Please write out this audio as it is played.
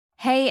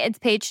Hey, it's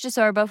Paige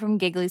DeSorbo from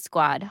Giggly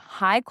Squad.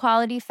 High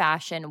quality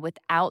fashion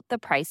without the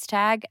price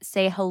tag.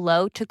 Say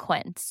hello to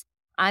Quince.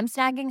 I'm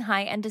snagging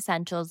high-end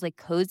essentials like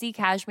cozy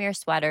cashmere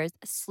sweaters,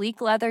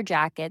 sleek leather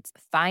jackets,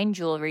 fine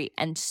jewelry,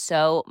 and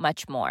so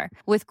much more.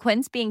 With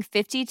Quince being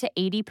 50 to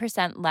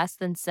 80% less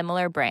than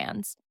similar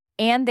brands.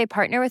 And they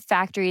partner with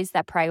factories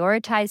that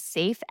prioritize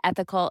safe,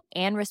 ethical,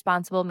 and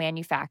responsible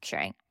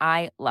manufacturing.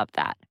 I love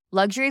that.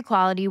 Luxury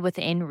quality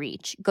within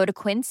reach. Go to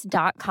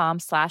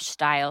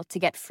quince.com/style to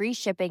get free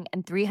shipping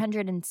and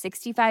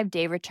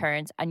 365-day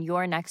returns on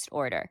your next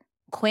order.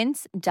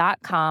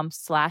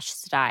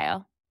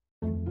 Quince.com/style.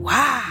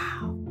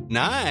 Wow.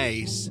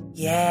 Nice.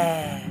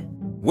 Yeah.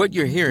 What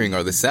you're hearing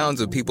are the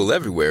sounds of people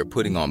everywhere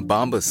putting on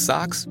Bombas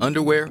socks,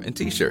 underwear, and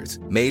T-shirts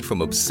made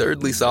from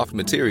absurdly soft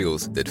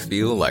materials that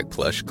feel like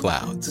plush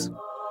clouds.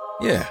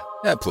 Yeah,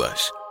 that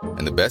plush.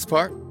 And the best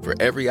part? For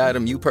every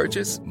item you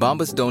purchase,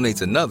 Bombas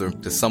donates another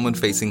to someone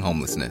facing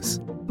homelessness.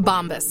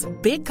 Bombas.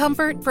 Big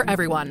comfort for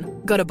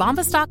everyone. Go to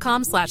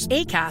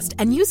bombas.com/ACAST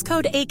and use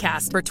code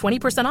ACAST for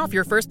 20% off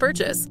your first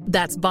purchase.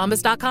 That's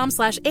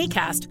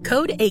bombas.com/ACAST.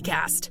 Code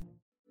ACAST.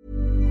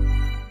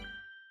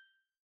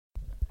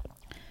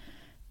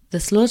 The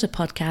Slaughter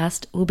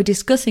podcast will be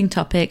discussing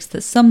topics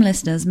that some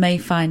listeners may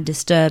find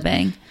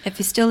disturbing. If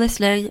you're still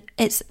listening,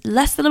 it's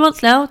less than a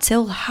month now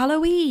till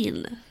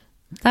Halloween.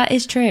 That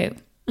is true.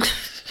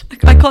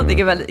 I can't think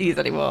of these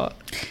anymore.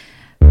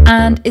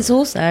 And it's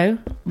also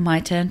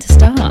my turn to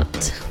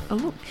start.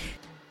 Oh.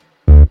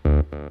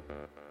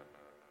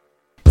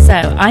 So,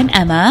 I'm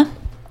Emma.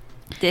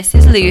 This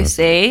is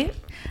Lucy.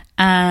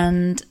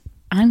 And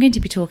I'm going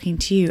to be talking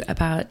to you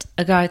about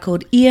a guy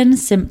called Ian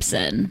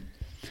Simpson.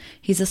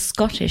 He's a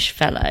Scottish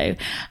fellow,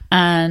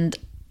 and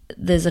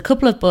there's a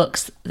couple of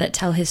books that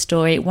tell his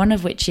story, one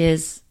of which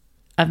is,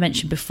 I've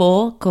mentioned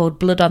before, called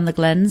Blood on the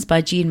Glens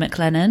by Jean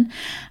McLennan,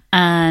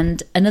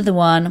 and another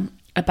one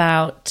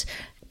about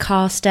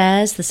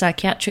Carstairs, the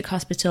psychiatric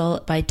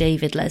hospital, by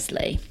David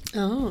Leslie.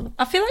 Oh,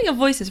 I feel like your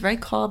voice is very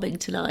calming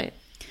tonight.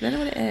 I don't know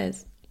what it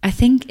is. I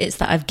think it's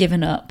that I've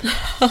given up.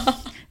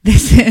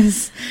 This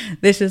is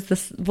the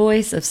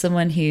voice of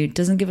someone who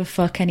doesn't give a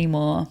fuck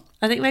anymore.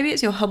 I think maybe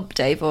it's your hump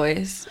day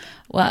voice.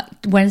 Well,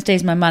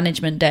 Wednesday's my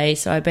management day,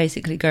 so I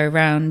basically go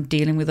around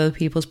dealing with other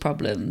people's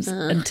problems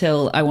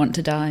until I want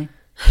to die.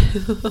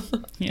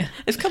 Yeah,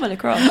 it's coming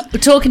across. We're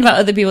talking about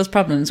other people's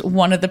problems.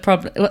 One of the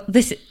problems,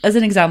 this as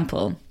an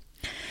example,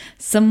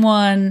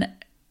 someone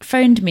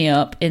phoned me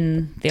up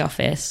in the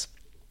office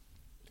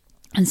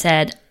and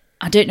said,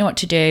 I don't know what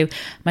to do.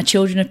 My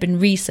children have been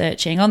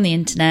researching on the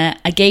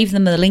internet. I gave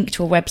them a link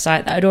to a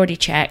website that I'd already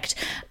checked,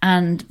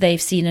 and they've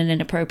seen an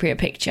inappropriate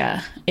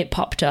picture. It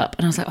popped up,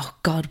 and I was like, oh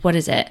God, what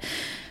is it?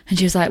 And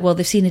she was like, well,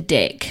 they've seen a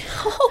dick.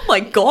 Oh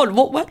my God,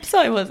 what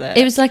website was it?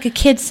 It was like a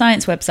kids'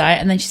 science website,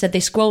 and then she said they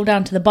scrolled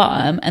down to the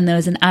bottom, and there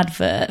was an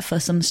advert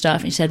for some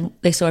stuff, and she said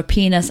they saw a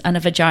penis and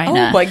a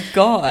vagina. Oh my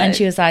God. And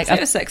she was like...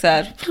 It was sex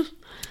ed.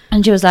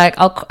 And she was like,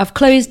 I've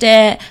closed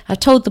it. I've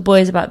told the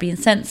boys about being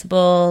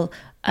sensible.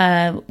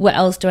 What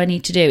else do I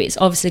need to do? It's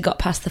obviously got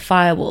past the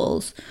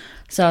firewalls.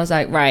 So I was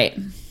like, right,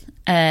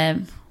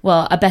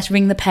 well, I best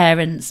ring the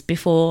parents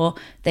before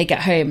they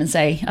get home and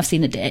say, I've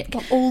seen a dick.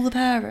 What, all the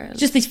parents?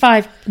 Just these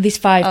five boys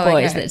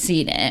okay. that had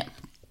seen it.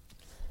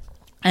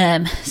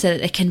 So that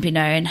they can be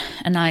known.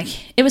 And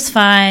like, it was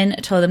fine.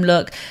 I told them,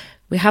 look,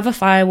 we have a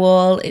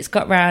firewall. It's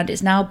got round.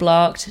 It's now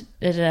blocked.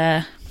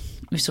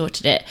 We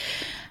sorted it.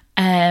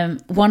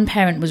 One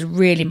parent was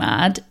really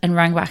mad and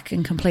rang back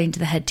and complained to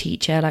the head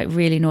teacher, like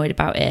really annoyed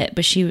about it.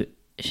 But she was...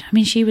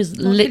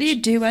 What did you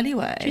do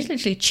anyway? She was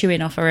literally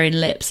chewing off her own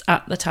lips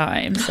at the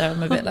time. So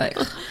I'm a bit like...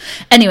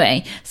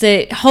 Anyway,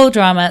 so whole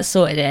drama,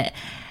 sorted it.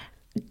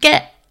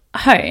 Get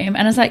home and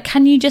I was like,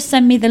 can you just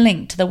send me the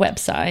link to the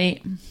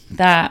website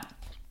that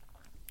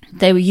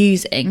they were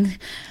using?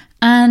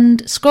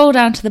 And scroll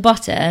down to the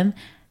bottom.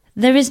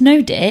 There is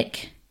no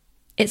dick.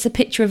 It's a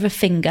picture of a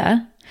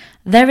finger.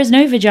 There is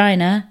no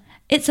vagina.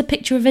 It's a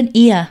picture of an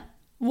ear.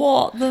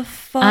 What the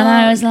fuck? And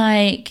I was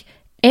like,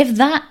 if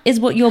that is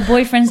what your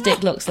boyfriend's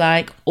dick looks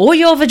like, or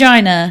your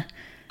vagina,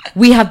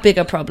 we have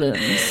bigger problems.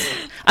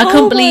 I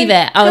couldn't believe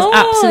it. I was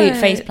absolute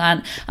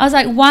faceplant. I was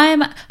like, why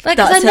am I... Like,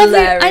 that's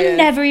I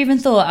never even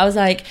thought. I was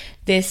like,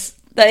 this...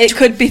 That it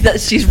could be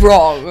that she's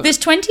wrong. This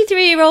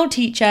 23-year-old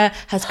teacher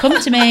has come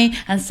to me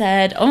and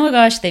said, oh my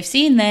gosh, they've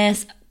seen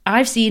this.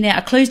 I've seen it.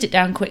 I closed it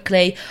down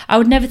quickly. I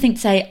would never think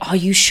to say, are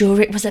you sure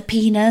it was a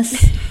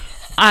penis?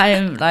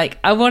 I'm like,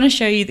 I want to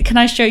show you. Can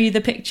I show you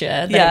the picture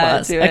that it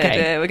was? Do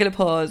it. We're going to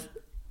pause.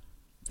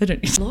 I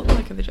don't It looked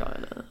like a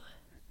vagina.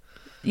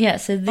 Yeah,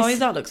 so this...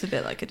 that looks a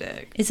bit like a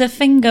dick. It's a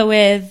finger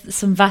with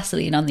some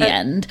Vaseline on the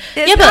end.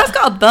 But it's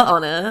got a butt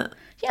on it.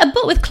 Yeah, a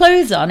butt with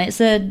clothes on. It's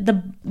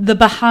the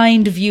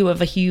behind view of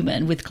a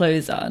human with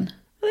clothes on.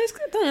 Well,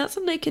 that's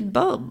a naked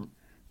bum.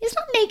 It's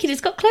not naked.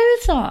 It's got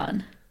clothes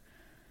on.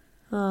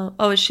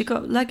 Oh, has she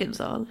got leggings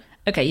on?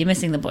 Okay, you're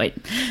missing the point.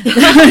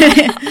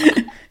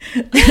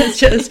 It's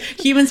just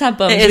humans have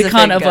bums. We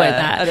can't avoid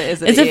that.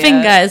 It's a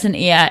finger, it's an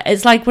ear.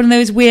 It's like one of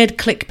those weird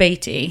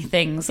clickbaity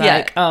things.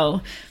 Like,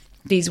 oh,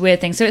 these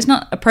weird things. So it's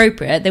not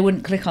appropriate. They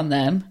wouldn't click on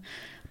them.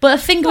 But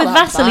a finger Not with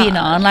that Vaseline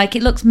bad. on, like,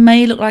 it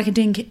may look like a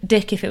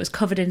dick if it was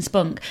covered in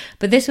spunk.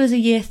 But this was a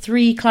year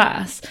 3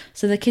 class,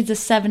 so the kids are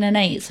 7 and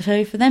 8.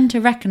 So for them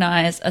to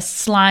recognise a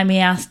slimy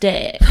ass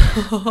dick,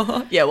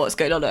 Yeah, what's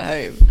going on at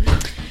home?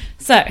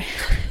 so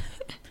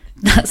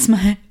that's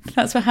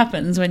what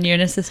happens when you're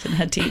an assistant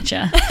head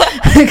teacher.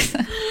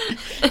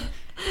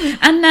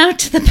 And now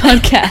to the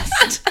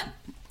podcast.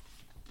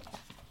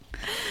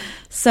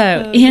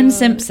 So Ian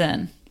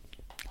Simpson.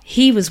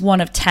 He was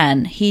one of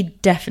 10.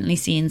 He'd definitely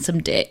seen some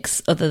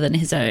dicks other than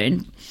his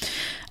own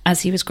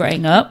as he was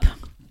growing up.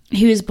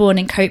 He was born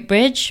in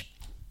Coatbridge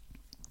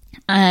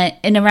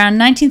in around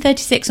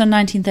 1936 or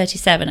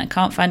 1937. I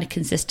can't find a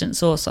consistent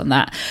source on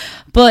that.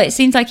 But it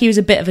seems like he was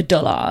a bit of a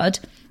dullard.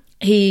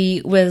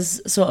 He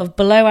was sort of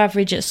below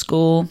average at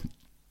school.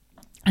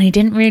 And he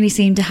didn't really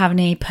seem to have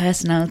any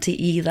personality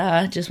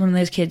either. Just one of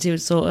those kids who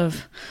would sort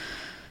of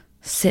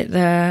sit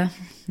there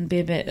and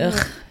be a bit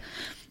ugh.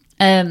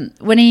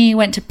 When he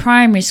went to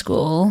primary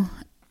school,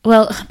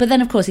 well, but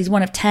then of course he's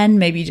one of 10.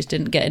 Maybe he just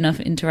didn't get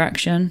enough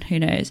interaction. Who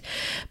knows?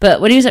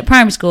 But when he was at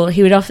primary school,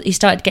 he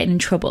started getting in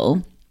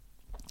trouble.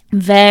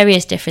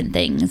 Various different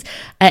things.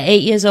 At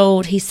 8 years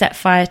old, he set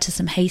fire to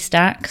some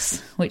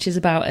haystacks, which is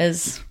about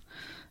as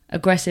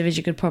aggressive as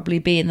you could probably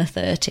be in the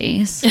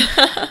 30s.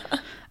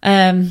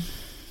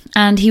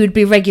 And he would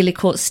be regularly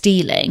caught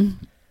stealing.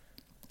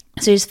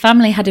 So his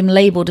family had him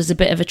labelled as a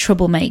bit of a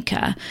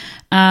troublemaker,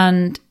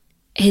 and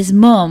his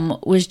mum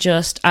was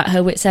just at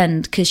her wit's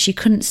end because she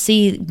couldn't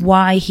see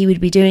why he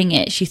would be doing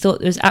it. She thought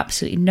there was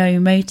absolutely no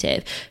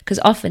motive, because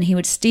often he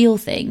would steal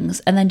things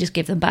and then just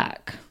give them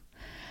back.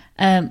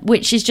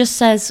 Which just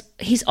says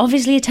he's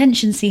obviously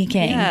attention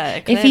seeking. Yeah,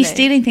 if he's clearly.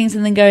 stealing things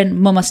and then going,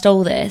 Mum, I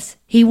stole this,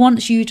 he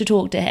wants you to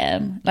talk to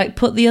him. Like,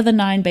 put the other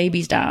 9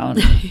 babies down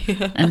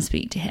and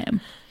speak to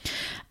him.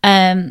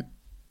 I'm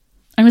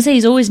going to say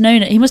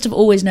he must have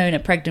always known her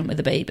pregnant with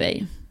a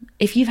baby.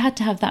 If you've had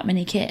to have that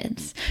many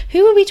kids,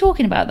 who were we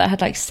talking about that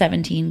had like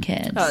 17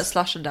 kids? Oh, it's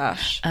Slash and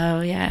Dash.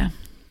 Oh, yeah.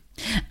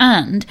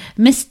 And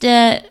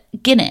Mr.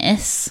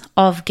 Guinness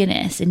of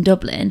Guinness in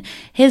Dublin,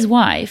 his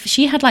wife,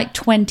 she had like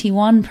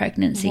 21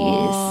 pregnancies.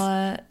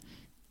 What?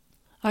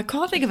 I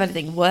can't think of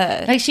anything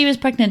worse. Like, she was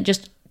pregnant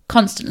just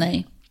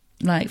constantly,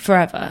 like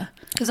forever.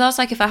 Because I was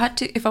like, if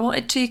I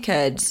wanted 2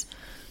 kids,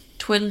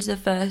 twins the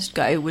first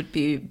go would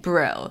be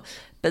brill.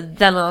 But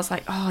then I was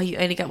like, oh, you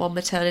only get one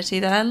maternity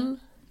then.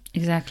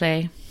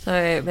 Exactly.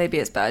 So maybe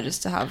it's better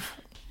just to have,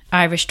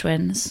 Irish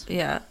twins,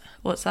 yeah.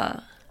 What's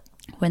that?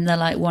 when they're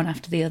like one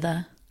after the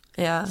other.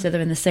 Yeah. So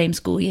they're in the same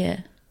school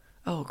year.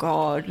 Oh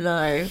God,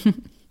 no.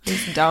 There's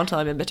some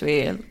downtime in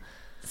between.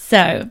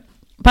 So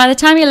by the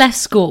time he left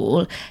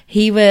school,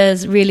 he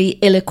was really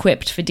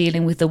ill-equipped for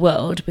dealing with the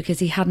world because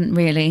he hadn't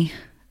really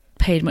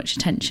paid much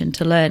attention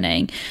to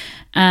learning.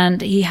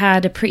 And he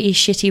had a pretty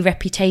shitty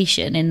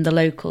reputation in the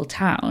local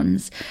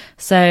towns.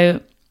 So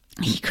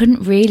he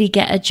couldn't really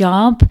get a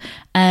job.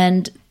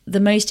 And the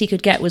most he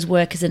could get was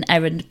work as an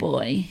errand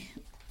boy.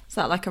 Is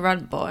that like a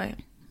rant boy?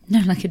 No,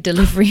 like a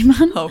delivery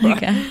man, Oh, right. I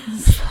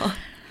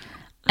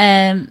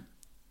guess.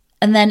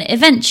 And then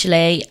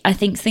eventually, I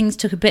think things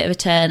took a bit of a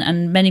turn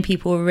and many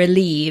people were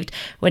relieved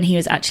when he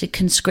was actually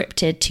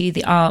conscripted to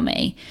the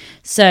army.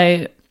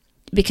 So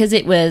because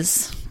it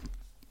was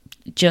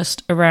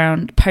just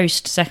around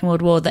post-Second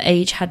World War, the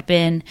age had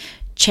been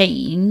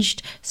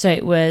changed. So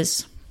it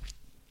was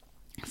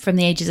from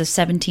the ages of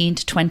 17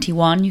 to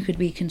 21, you could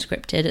be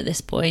conscripted at this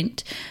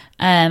point.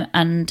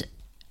 And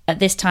at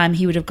this time,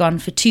 he would have gone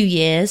for 2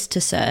 years to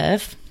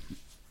serve.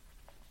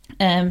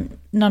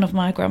 None of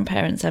my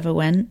grandparents ever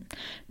went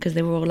because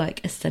they were all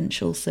like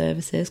essential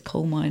services,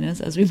 coal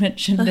miners, as we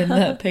mentioned in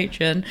the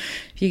Patreon.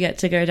 If you get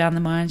to go down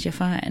the mines, you're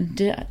fine.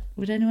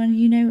 Would anyone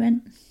you know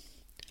went?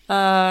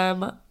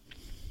 I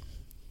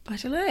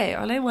don't know.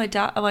 I know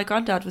my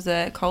granddad was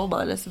a coal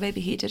miner, so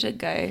maybe he didn't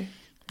go.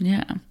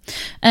 Yeah.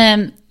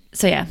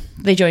 So yeah,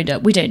 they joined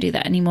up. We don't do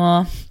that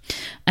anymore.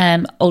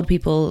 Old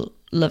people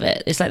love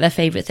it. It's like their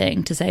favourite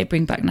thing to say,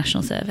 bring back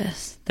national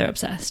service. They're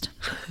obsessed.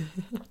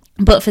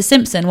 But for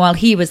Simpson, while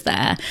he was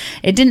there,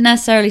 it didn't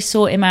necessarily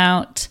sort him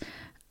out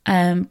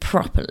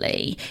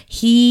properly.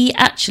 He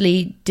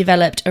actually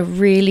developed a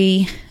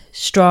really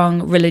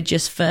strong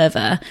religious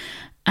fervour,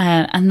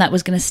 and that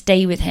was going to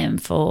stay with him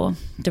for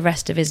the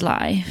rest of his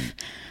life.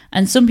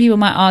 And some people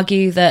might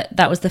argue that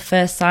that was the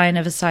first sign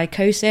of a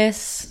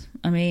psychosis.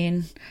 I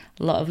mean,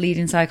 a lot of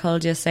leading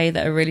psychologists say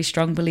that a really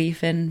strong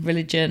belief in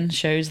religion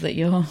shows that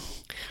you've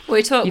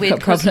got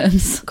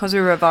problems. Because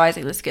we're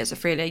revising the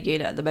schizophrenia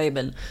unit at the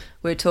moment,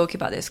 we're talking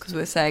about this because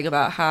we're saying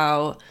about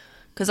how,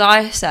 because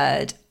I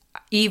said,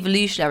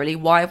 evolutionarily,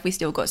 why have we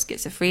still got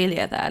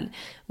schizophrenia then?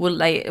 Will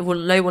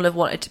no one have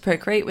wanted to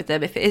procreate with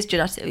them if it is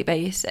genetically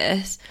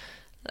basis?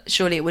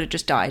 Surely it would have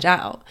just died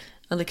out.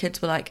 And the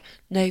kids were like,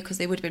 no, because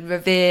they would have been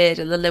revered.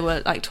 And then they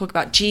were like talking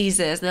about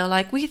Jesus. And they were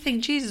like, we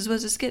think Jesus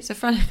was a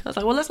schizophrenic. I was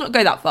like, well, let's not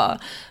go that far.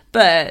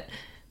 But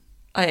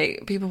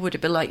people would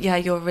have been like, yeah,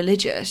 you're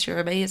religious, you're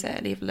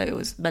amazing, even though it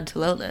was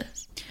mental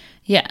illness.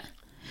 Yeah.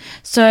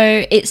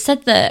 So it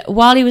said that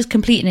while he was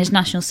completing his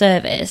national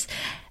service,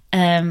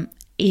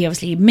 he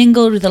obviously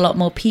mingled with a lot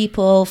more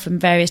people from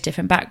various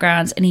different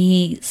backgrounds, and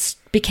he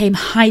became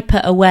hyper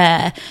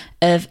aware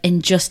of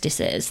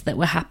injustices that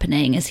were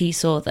happening as he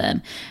saw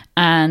them,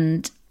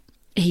 and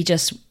he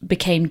just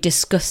became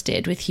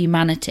disgusted with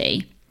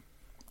humanity.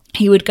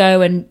 He would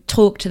go and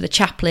talk to the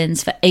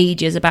chaplains for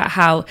ages about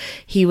how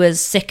he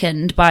was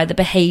sickened by the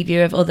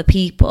behaviour of other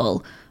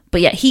people,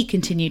 but yet he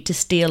continued to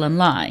steal and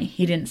lie.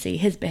 He didn't see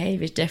his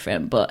behaviour as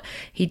different, but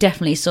he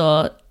definitely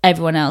saw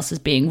everyone else as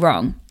being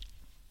wrong.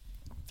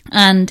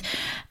 And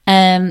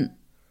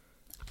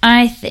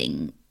I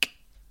think,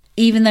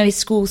 even though his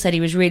school said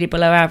he was really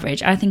below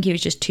average, I think he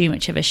was just too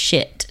much of a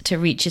shit to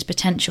reach his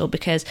potential,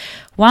 because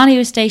while he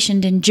was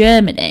stationed in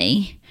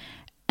Germany,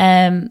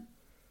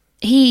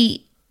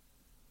 he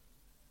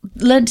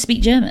learned to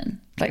speak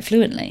German, like,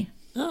 fluently.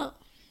 Oh.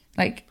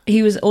 Like,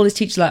 he was, all his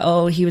teachers were like,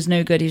 oh, he was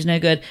no good. He's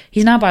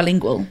now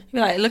bilingual.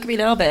 You're like, look at me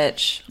now,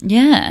 bitch.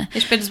 Yeah.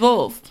 Ich bin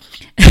 12.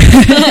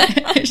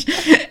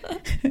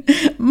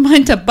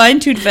 Meinte Bein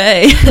tut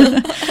weh.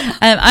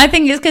 I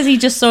think it's because he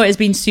just saw it as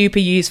being super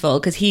useful,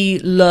 because he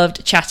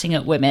loved chatting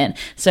up women.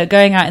 So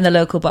going out in the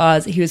local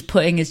bars, he was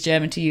putting his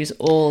German to use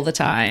all the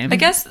time. I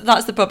guess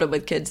that's the problem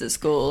with kids at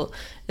school,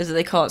 is that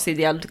they can't see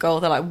the end goal.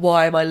 They're like,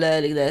 why am I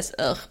learning this?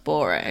 Ugh,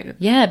 boring.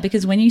 Yeah,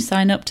 because when you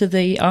sign up to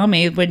the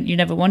army when you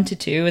never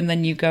wanted to, and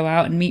then you go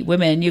out and meet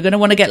women, you're going to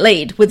want to get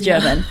laid with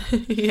German.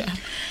 Yeah.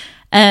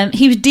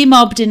 He was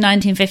demobbed in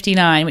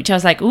 1959, which I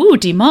was like, ooh,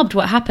 demobbed,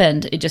 what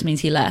happened? It just means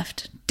he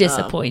left.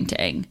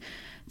 Disappointing.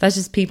 That's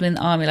just people in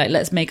the army like,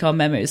 let's make our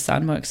memos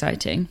sound more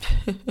exciting.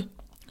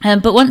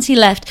 But once he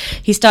left,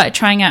 he started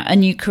trying out a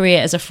new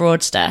career as a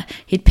fraudster.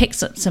 He'd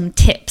picked up some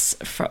tips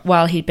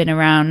while he'd been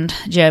around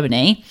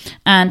Germany,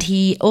 and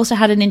he also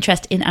had an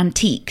interest in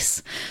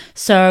antiques.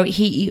 So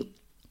he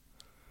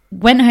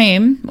went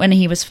home when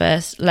he was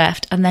first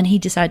left, and then he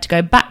decided to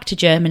go back to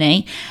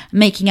Germany,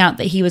 making out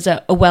that he was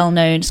a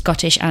well-known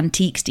Scottish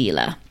antiques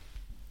dealer.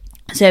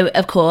 So,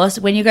 of course,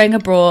 when you're going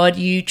abroad,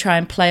 you try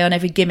and play on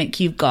every gimmick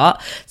you've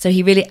got. So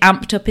he really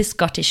amped up his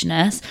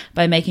Scottishness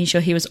by making sure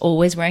he was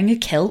always wearing a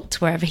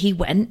kilt wherever he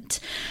went.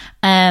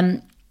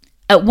 At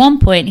one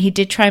point, he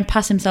did try and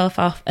pass himself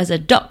off as a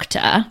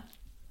doctor,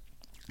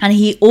 and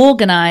he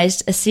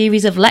organised a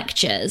series of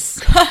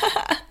lectures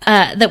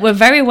that were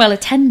very well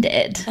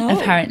attended,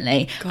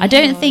 apparently. God. I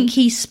don't think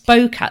he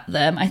spoke at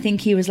them. I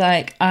think he was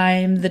like,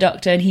 I'm the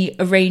doctor, and he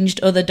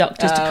arranged other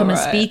doctors to come and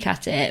speak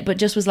at it, but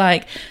just was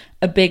like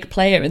a big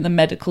player in the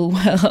medical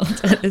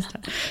world at this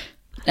time.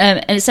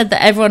 And it said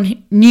that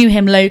everyone knew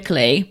him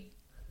locally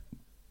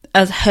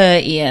as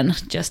Her Ian,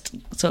 just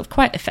sort of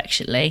quite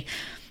affectionately.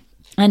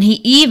 And he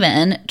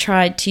even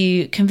tried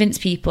to convince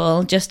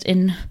people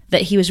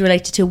that he was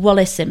related to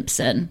Wallis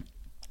Simpson,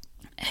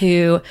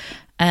 who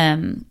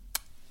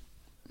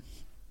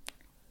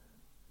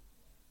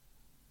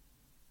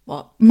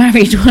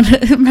married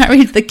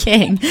the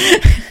king.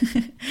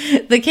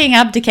 The king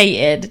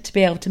abdicated to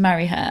be able to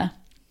marry her.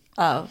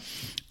 Oh.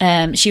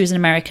 She was an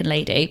American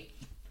lady,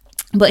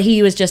 but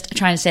he was just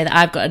trying to say that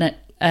I've got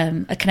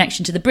a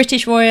connection to the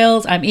British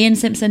royals. I'm Ian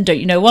Simpson. Don't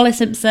you know Wallis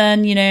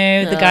Simpson? You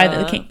know, the guy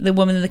that the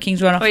woman that the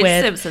king's run off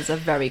with. Simpson's a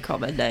very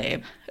common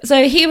name.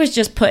 So he was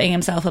just putting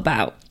himself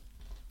about.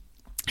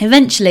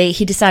 Eventually,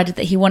 he decided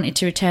that he wanted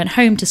to return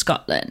home to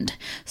Scotland.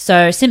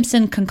 So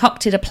Simpson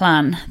concocted a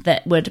plan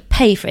that would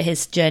pay for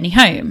his journey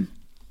home.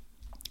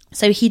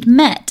 So he'd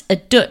met a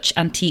Dutch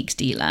antiques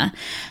dealer,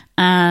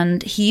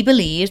 and he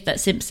believed that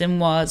Simpson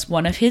was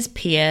one of his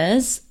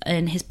peers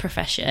in his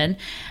profession,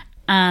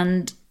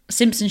 and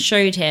Simpson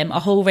showed him a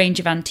whole range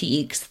of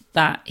antiques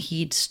that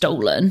he'd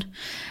stolen,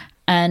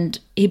 and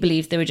he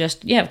believed they were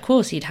just, of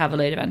course he'd have a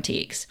load of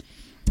antiques.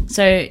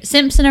 So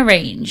Simpson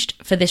arranged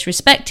for this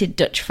respected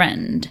Dutch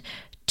friend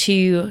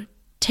to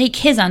take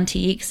his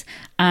antiques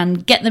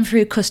and get them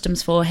through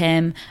customs for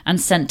him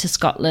and sent to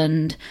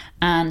Scotland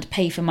and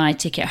pay for my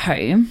ticket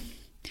home.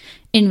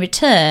 In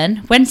return,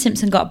 when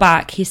Simpson got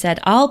back, he said,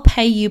 I'll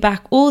pay you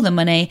back all the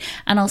money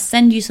and I'll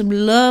send you some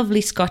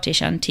lovely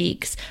Scottish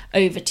antiques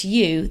over to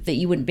you that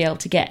you wouldn't be able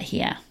to get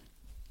here.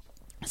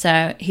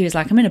 So he was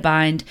like, I'm in a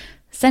bind,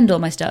 send all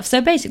my stuff.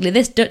 So basically,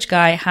 this Dutch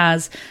guy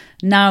has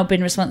now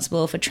been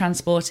responsible for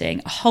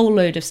transporting a whole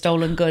load of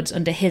stolen goods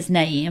under his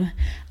name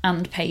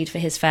and paid for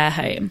his fare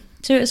home.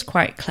 So it was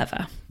quite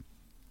clever.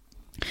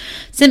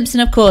 Simpson,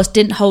 of course,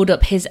 didn't hold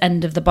up his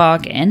end of the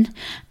bargain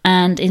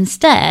and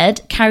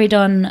instead carried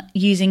on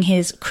using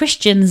his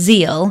Christian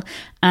zeal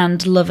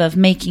and love of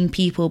making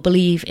people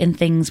believe in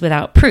things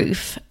without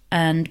proof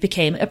and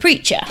became a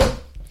preacher.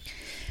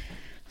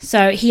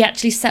 So he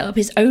actually set up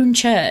his own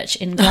church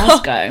in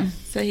Glasgow.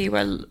 So he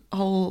went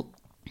whole...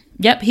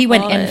 Yep, he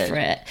went in for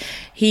it.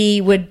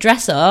 He would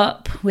dress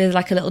up with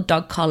like a little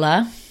dog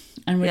collar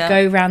and would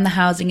go around the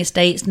housing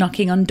estates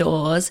knocking on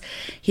doors.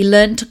 He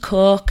learned to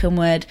cook and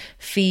would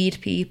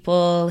feed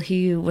people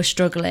who were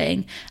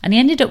struggling. And he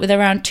ended up with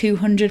around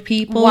 200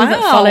 people that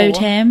followed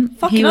him.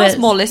 Fucking that's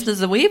more listeners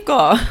than we've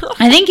got.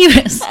 I think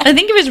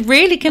he was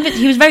really convinced.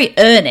 He was very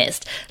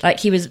earnest. Like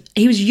he was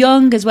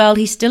young as well.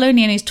 He's still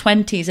only in his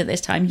 20s at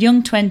this time,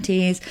 young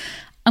 20s.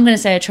 I'm going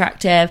to say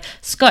attractive,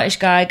 Scottish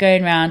guy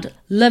going around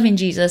loving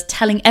Jesus,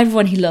 telling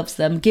everyone he loves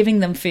them, giving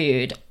them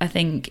food. I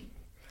think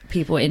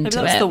people were into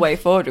it. That's the way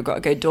forward. We've got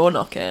to go door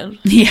knocking.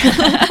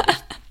 Yeah.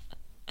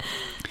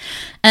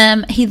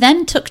 He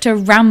then took to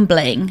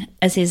rambling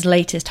as his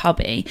latest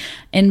hobby.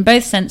 In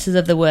both senses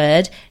of the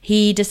word,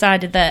 he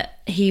decided that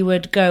he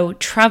would go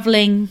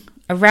travelling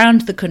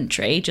around the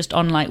country, just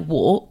on like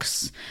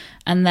walks.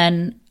 And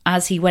then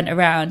as he went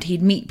around,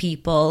 he'd meet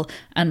people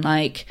and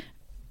like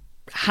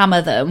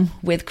hammer them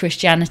with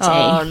Christianity.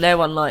 Oh, no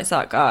one likes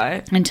that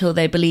guy. Until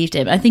they believed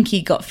him. I think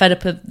he got fed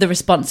up of the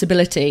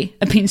responsibility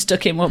of being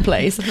stuck in one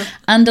place.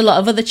 And a lot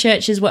of other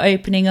churches were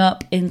opening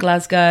up in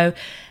Glasgow.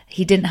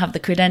 He didn't have the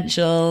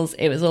credentials.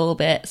 It was all a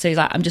bit... So he's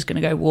like, I'm just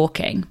going to go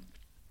walking.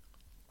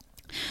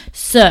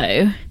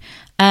 So,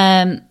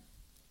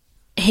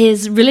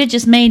 his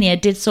religious mania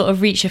did sort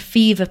of reach a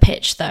fever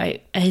pitch, though.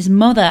 His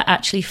mother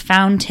actually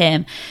found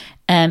him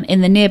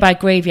in the nearby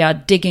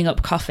graveyard digging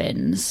up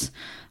coffins.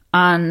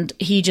 And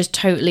he just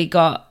totally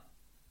got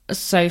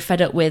so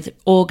fed up with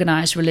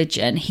organised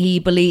religion. He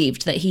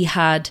believed that he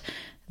had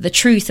the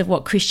truth of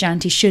what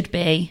Christianity should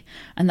be,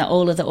 and that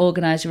all of the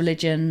organised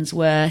religions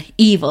were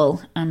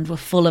evil and were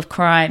full of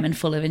crime and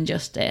full of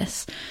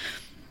injustice.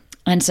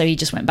 And so he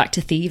just went back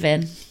to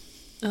thieving.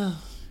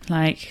 Oh.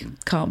 Like,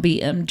 can't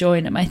beat him,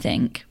 join him, I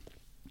think.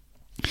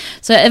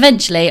 So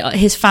eventually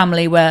his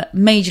family were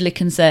majorly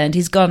concerned.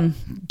 He's gone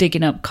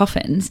digging up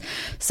coffins.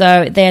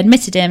 So they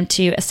admitted him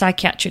to a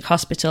psychiatric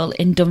hospital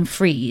in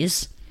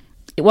Dumfries.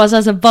 It was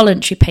as a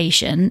voluntary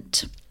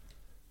patient,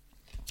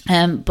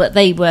 but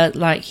they were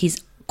like,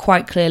 he's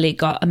quite clearly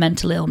got a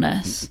mental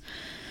illness.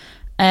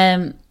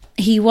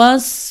 He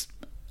was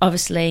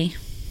obviously,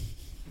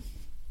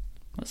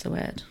 what's the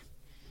word?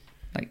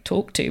 Like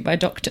talked to by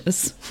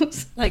doctors.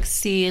 Like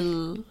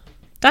seal...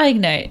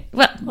 Diagnosed.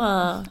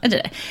 Well, I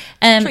don't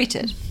know.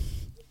 Treated.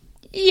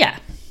 Yeah.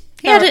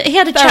 He had a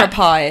chat.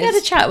 He had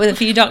a chat with a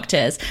few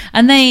doctors,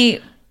 and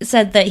they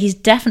said that he's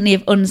definitely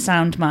of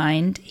unsound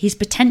mind. He's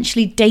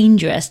potentially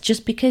dangerous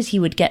just because he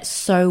would get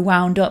so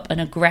wound up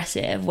and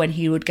aggressive when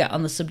he would get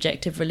on the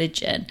subject of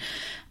religion.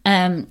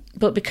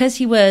 But because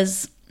he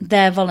was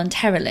there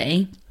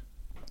voluntarily,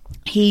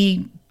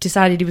 he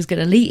decided he was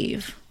going to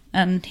leave,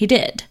 and he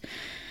did.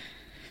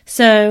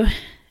 So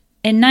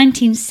in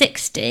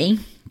 1960...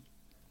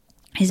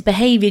 his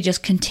behaviour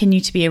just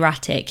continued to be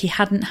erratic. He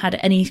hadn't had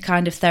any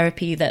kind of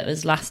therapy that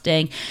was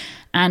lasting,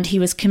 and he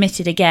was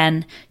committed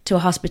again to a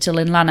hospital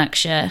in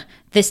Lanarkshire,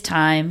 this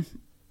time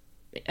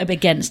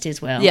against his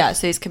will. Yeah,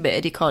 so he's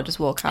committed. He can't just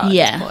walk out at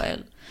this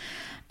point.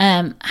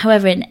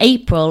 However, in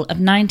April of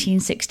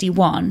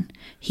 1961,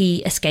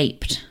 he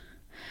escaped.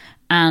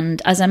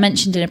 And as I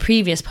mentioned in a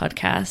previous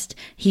podcast,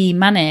 he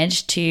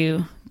managed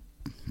to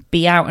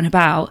be out and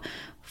about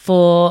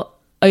for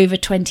over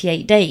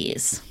 28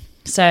 days.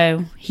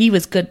 So he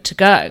was good to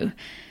go.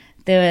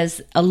 There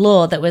was a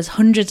law that was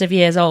hundreds of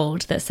years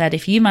old that said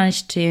if you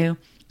managed to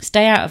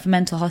stay out of a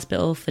mental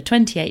hospital for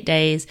 28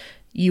 days,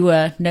 you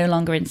were no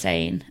longer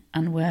insane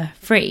and were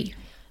free.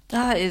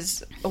 That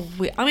is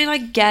weird. I mean, I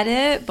get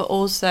it, but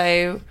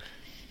also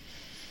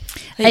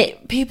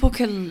people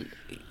can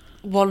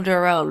wander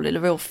around in a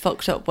real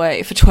fucked up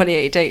way for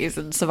 28 days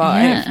and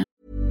survive. Yeah.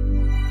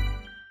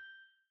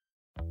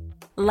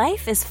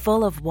 Life is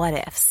full of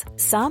what-ifs.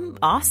 Some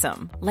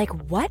awesome, like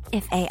what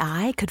if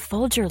AI could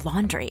fold your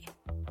laundry?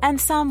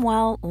 And some,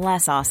 well,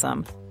 less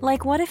awesome,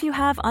 like what if you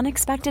have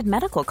unexpected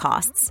medical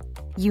costs?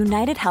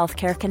 United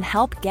Healthcare can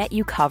help get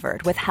you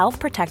covered with Health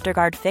Protector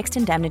Guard fixed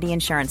indemnity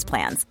insurance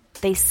plans.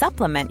 They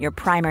supplement your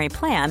primary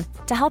plan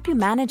to help you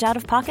manage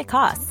out-of-pocket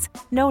costs.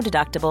 No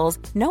deductibles,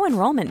 no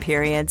enrollment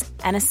periods,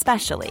 and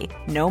especially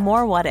no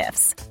more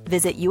what-ifs.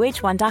 Visit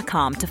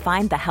uh1.com to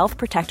find the Health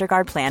Protector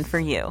Guard plan for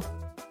you.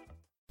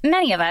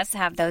 Many of us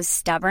have those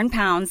stubborn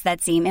pounds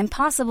that seem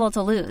impossible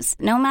to lose,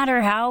 no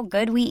matter how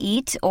good we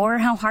eat or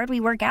how hard we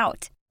work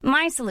out.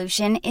 My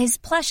solution is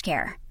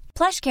PlushCare.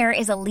 PlushCare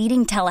is a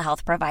leading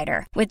telehealth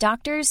provider with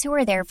doctors who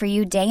are there for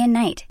you day and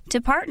night to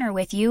partner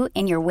with you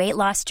in your weight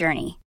loss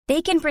journey.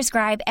 They can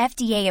prescribe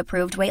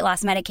FDA-approved weight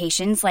loss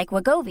medications like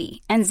Wegovy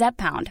and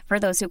Zepbound for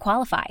those who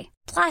qualify.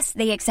 Plus,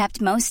 they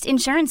accept most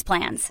insurance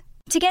plans.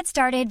 To get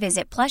started,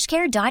 visit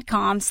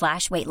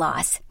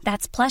plushcare.com/weightloss.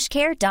 That's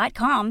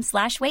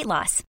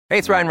plushcare.com/weightloss. Hey,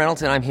 it's Ryan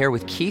Reynolds, and I'm here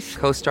with Keith,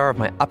 co-star of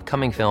my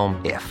upcoming film,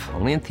 If,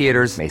 only in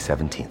theaters May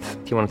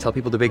 17th. Do you want to tell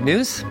people the big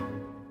news?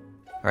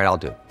 All right, I'll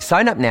do it.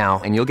 Sign up now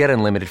and you'll get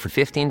unlimited for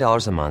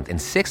 $15 a month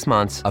and 6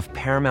 months of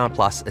Paramount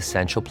Plus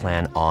Essential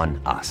Plan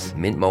on us.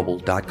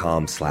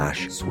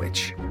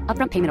 mintmobile.com/switch.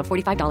 Upfront payment of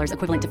 $45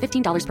 equivalent to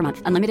 $15 per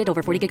month. Unlimited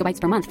over 40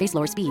 gigabytes per month. Face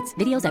lower speeds.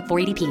 Videos at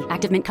 480p.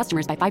 Active Mint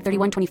customers by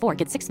 531.24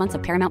 get 6 months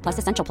of Paramount Plus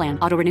Essential Plan.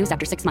 Auto renews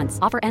after 6 months.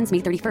 Offer ends May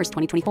 31st,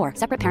 2024.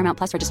 Separate Paramount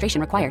Plus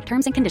registration required.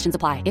 Terms and conditions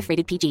apply if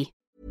rated PG.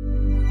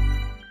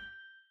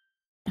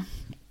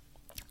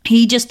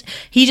 He just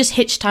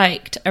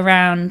hitchhiked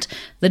around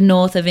the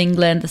north of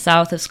England, the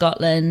south of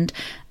Scotland,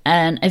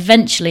 and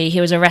eventually he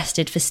was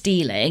arrested for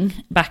stealing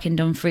back in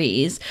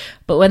Dumfries.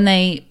 But when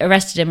they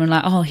arrested him and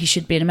like, oh, he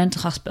should be in a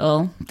mental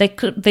hospital,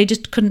 they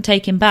just couldn't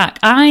take him back.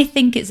 I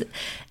think If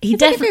he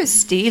was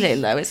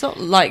stealing though, it's not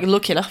like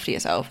looking after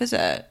yourself, is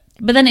it?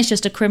 But then it's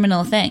just a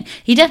criminal thing.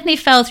 He definitely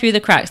fell through the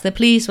cracks. The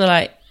police were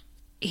like,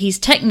 he's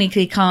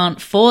technically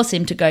can't force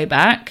him to go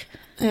back,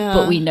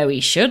 but we know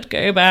he should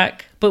go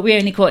back. But we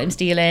only caught him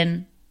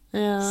stealing,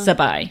 so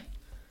bye.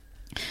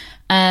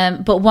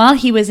 But while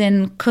he was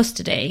in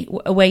custody,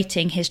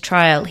 awaiting his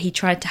trial, he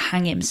tried to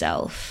hang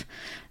himself.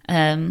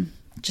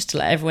 Just to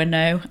let everyone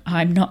know,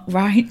 I'm not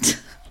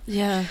right.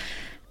 Yeah.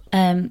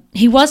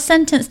 He was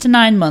sentenced to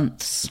 9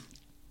 months.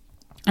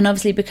 And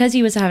obviously, because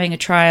he was having a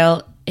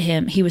trial,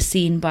 he was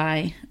seen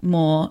by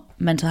more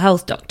mental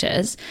health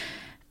doctors.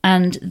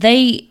 And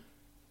they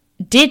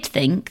did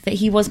think that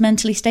he was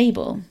mentally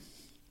stable.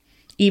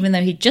 Even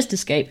though he'd just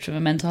escaped from a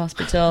mental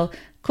hospital,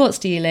 caught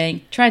stealing,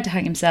 tried to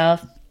hang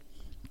himself,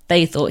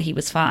 they thought he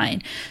was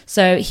fine.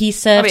 So he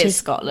served it's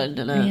Scotland,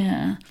 isn't it?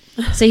 Yeah.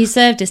 So he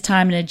served his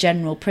time in a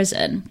general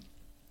prison.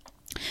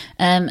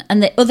 And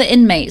the other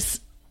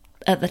inmates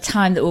at the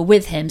time that were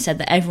with him said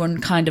that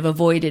everyone kind of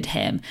avoided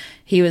him.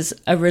 He was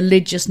a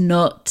religious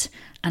nut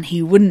and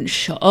he wouldn't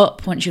shut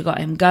up once you got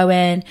him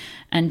going,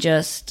 and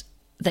just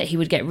that he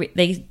would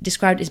they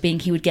described it as being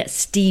he would get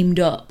steamed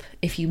up.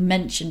 If you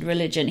mentioned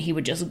religion, he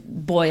would just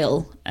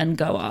boil and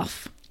go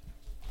off.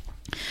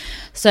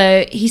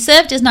 So he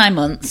served his 9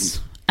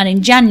 months, and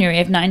in January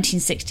of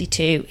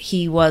 1962,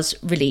 he was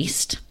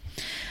released.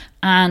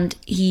 And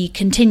he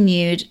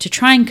continued to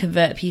try and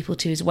convert people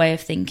to his way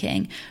of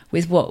thinking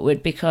with what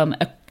would become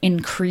an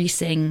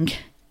increasing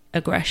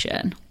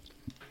aggression.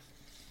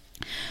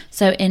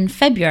 So in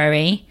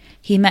February,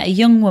 he met a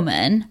young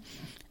woman,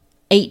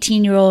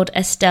 18-year-old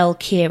Estelle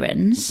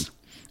Kierans,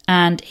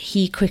 and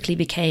he quickly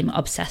became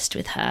obsessed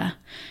with her.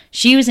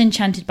 She was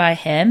enchanted by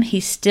him.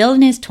 He's still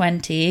in his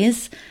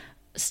 20s,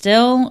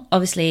 still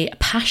obviously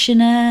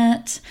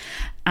passionate,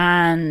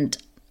 and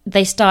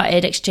they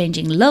started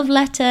exchanging love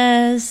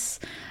letters.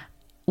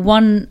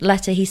 One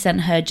letter he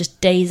sent her just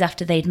days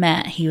after they'd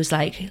met, he was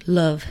like,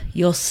 "Love,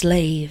 your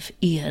slave,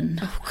 Ian."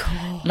 Oh,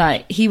 God.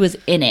 Like, he was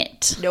in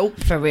it.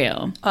 Nope. For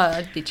real.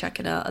 I'd be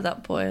checking out at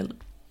that point.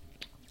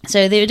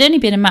 So they had only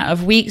been a matter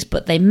of weeks,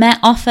 but they met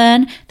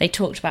often. They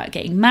talked about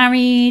getting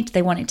married.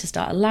 They wanted to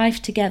start a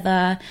life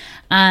together.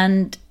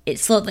 And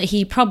it's thought that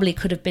he probably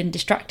could have been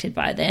distracted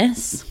by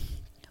this.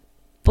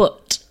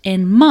 But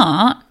in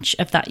March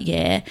of that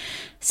year,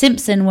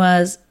 Simpson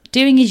was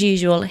doing his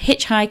usual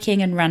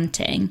hitchhiking and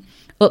ranting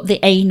up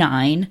the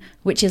A9,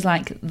 which is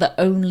like the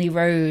only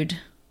road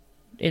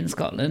in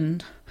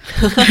Scotland.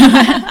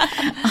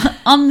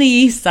 On the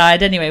east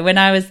side, anyway. When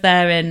I was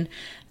there in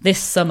this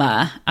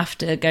summer,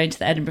 after going to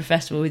the Edinburgh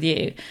Festival with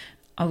you,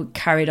 I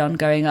carried on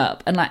going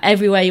up. And like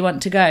everywhere you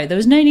want to go, there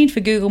was no need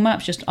for Google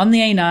Maps, just on the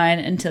A9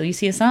 until you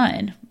see a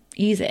sign.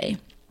 Easy.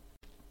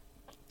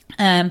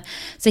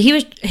 So he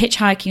was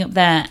hitchhiking up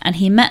there, and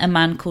he met a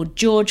man called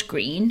George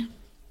Green,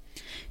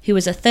 who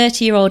was a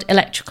 30-year-old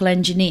electrical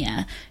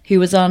engineer who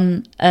was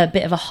on a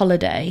bit of a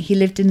holiday. He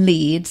lived in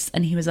Leeds,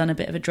 and he was on a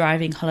bit of a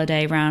driving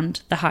holiday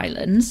around the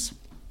Highlands.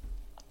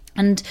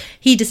 And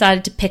he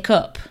decided to pick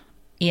up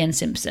Ian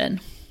Simpson.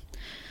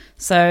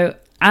 So,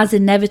 as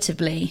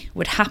inevitably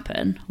would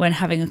happen when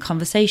having a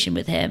conversation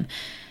with him,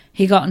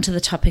 he got onto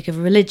the topic of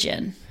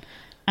religion,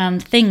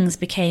 and things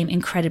became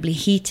incredibly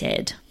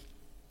heated.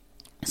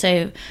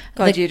 So,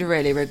 God, you'd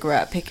really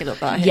regret picking up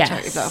that hitchhiker.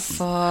 Yes. Like,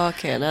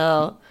 fucking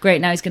hell.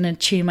 Great, now he's going to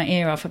chew my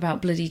ear off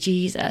about bloody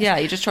Jesus. Yeah,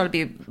 you're just trying to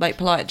be like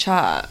polite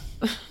chat.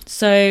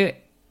 So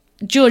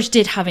George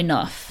did have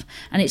enough,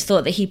 and it's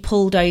thought that he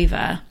pulled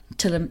over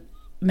to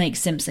make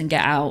Simpson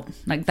get out.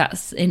 Like,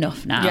 that's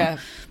enough now. Yeah.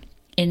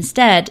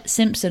 Instead,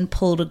 Simpson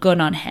pulled a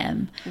gun on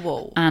him.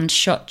 Whoa. And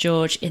shot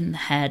George in the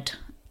head,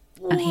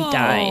 and he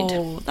died.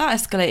 That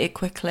escalated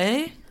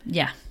quickly.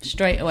 Yeah,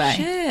 straight away.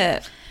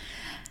 Shit.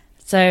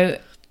 So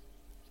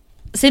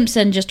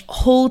Simpson just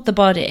hauled the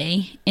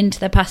body into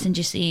the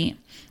passenger seat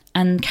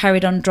and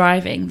carried on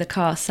driving the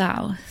car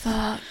south.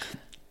 Fuck.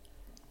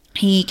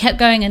 He kept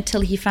going until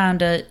he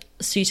found a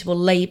suitable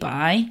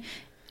lay-by,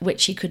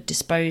 which he could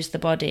dispose the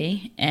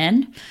body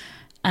in.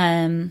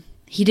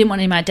 He didn't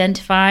want him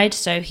identified,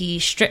 so he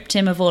stripped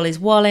him of all his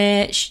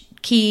wallet,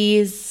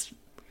 keys,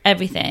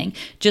 everything.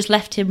 Just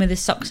left him with his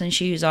socks and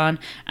shoes on,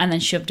 and then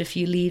shoved a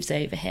few leaves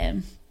over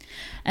him.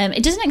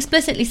 It doesn't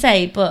explicitly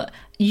say, but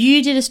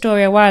you did a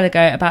story a while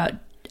ago about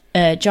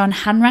John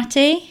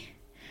Hanratty.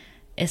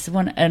 It's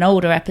an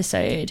older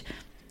episode,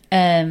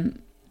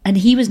 And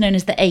he was known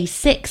as the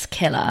A6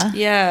 killer.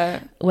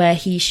 Yeah. Where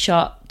he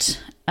shot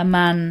a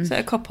man. Is it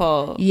a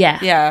couple? Yeah.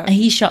 Yeah. And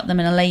he shot them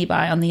in a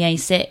lay-by on the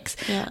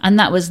A6. Yeah. And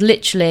that was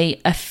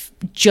literally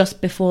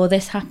just before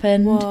this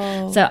happened.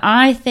 Whoa. So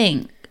I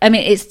think, I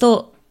mean, it's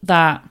thought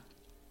that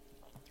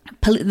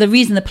the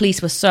reason the police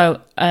were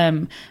so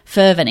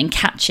fervent in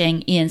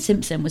catching Ian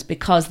Simpson was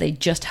because they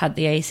just had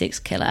the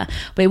A6 killer.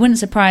 But it wouldn't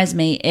surprise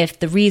me if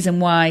the reason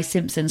why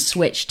Simpson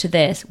switched to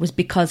this was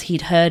because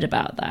he'd heard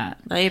about that.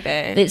 Maybe.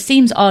 It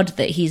seems odd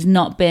that he's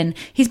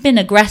been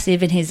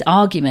aggressive in his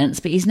arguments,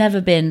 but he's never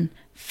been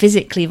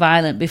physically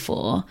violent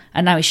before,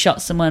 and now he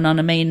shot someone on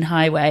a main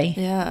highway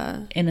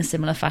in a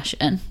similar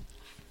fashion.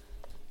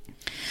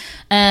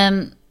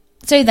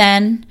 So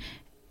then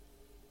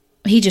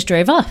he just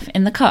drove off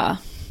in the car.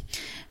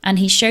 And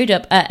he showed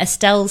up at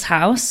Estelle's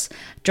house,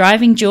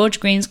 driving George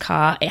Green's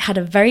car. It had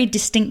a very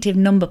distinctive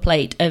number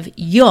plate of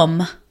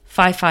Yum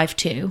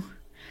 552.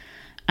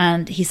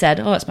 And he said,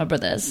 oh, it's my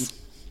brother's.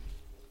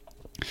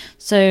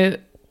 So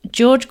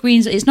George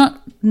Green's, it's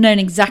not known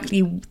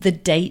exactly the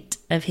date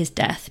of his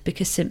death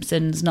because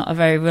Simpson's not a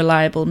very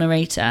reliable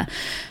narrator.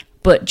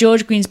 But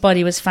George Green's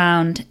body was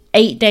found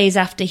 8 days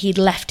after he'd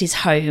left his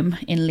home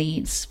in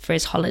Leeds for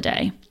his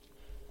holiday.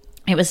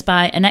 It was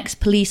by an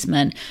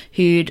ex-policeman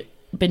who'd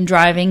been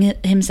driving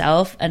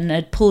himself and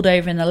had pulled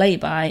over in the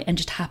lay-by and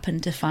just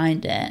happened to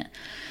find it.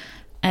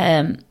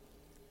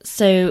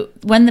 So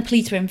when the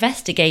police were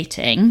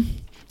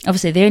investigating,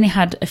 obviously they only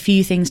had a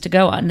few things to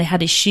go on. They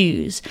had his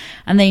shoes,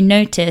 and they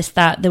noticed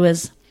that there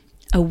was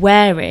a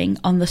wearing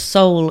on the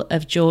sole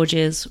of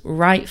George's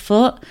right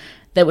foot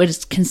that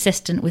was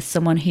consistent with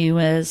someone who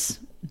was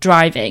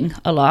driving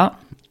a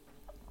lot.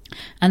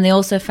 And they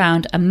also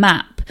found a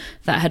map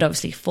that had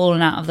obviously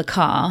fallen out of the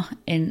car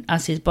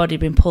as his body had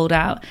been pulled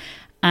out,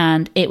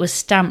 and it was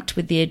stamped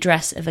with the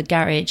address of a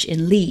garage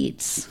in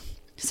Leeds.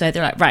 So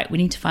they're like, right, we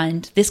need to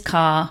find this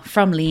car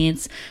from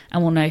Leeds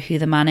and we'll know who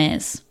the man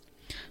is.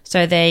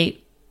 So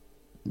they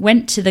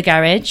went to the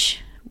garage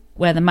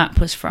where the map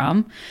was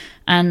from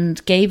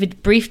and gave a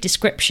brief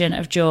description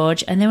of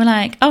George, and they were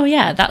like, oh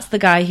yeah, that's the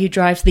guy who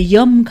drives the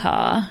Yum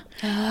car.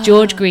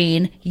 George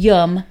Green,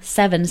 Yum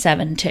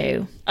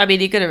 772. I mean,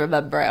 you're going to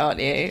remember it,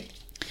 aren't you?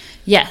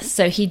 Yes,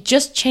 so he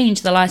just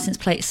changed the license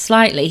plate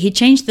slightly. He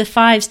changed the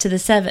 5s to the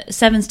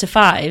 7s to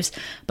 5s,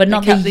 but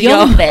not the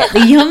Yum bit.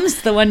 The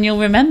Yum's the one you'll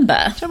remember.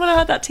 Do you remember when I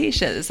had that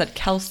t-shirt that said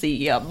Kelsey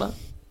Yum?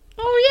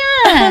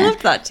 Oh, yeah. I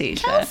loved that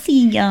t-shirt. Kelsey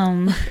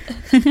Yum.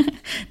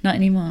 Not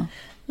anymore.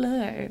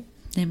 No.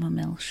 No more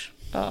Milsh.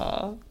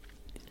 Oh.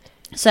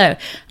 So,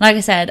 like I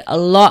said, a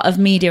lot of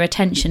media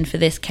attention for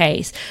this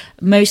case,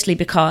 mostly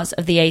because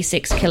of the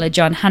A6 killer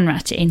John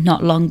Hanratty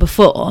not long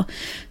before.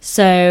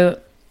 So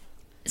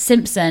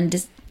Simpson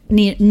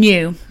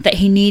knew that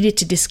he needed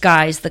to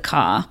disguise the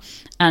car,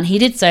 and he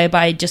did so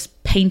by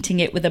just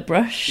painting it with a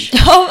brush.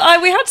 Oh,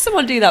 we had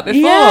someone do that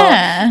before.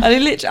 Yeah.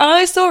 And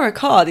I saw a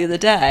car the other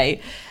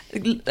day,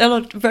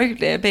 very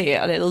near me,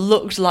 and it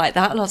looked like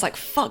that, and I was like,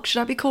 fuck,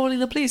 should I be calling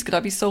the police? Could I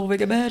be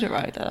solving a murder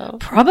right now?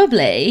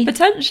 Probably.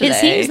 Potentially. It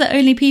seems that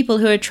only people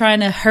who are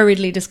trying to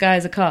hurriedly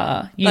disguise a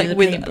car use a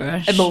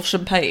paintbrush.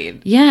 Emulsion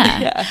paint.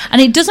 Yeah.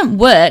 And it doesn't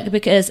work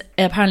because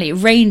apparently it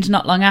rained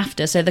not long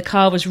after, so the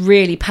car was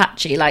really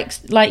patchy.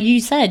 Like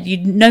you said,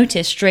 you'd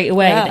notice straight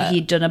away that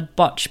he'd done a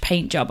botched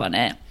paint job on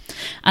it.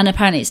 And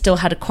apparently it still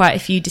had quite a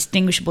few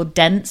distinguishable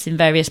dents in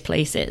various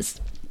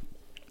places.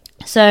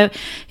 So,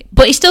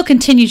 but he still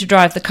continued to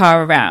drive the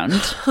car around.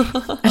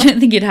 I don't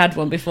think he'd had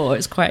one before.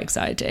 It's quite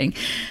exciting.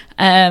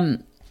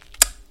 And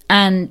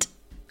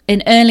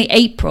in early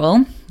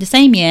April, the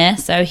same year,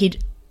 so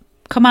he'd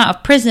come out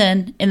of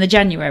prison in the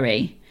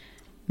January,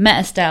 met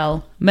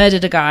Estelle,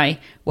 murdered a guy.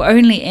 We're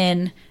only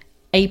in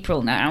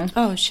April now.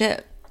 Oh,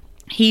 shit.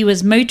 He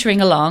was motoring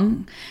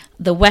along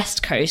the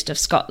west coast of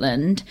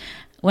Scotland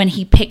when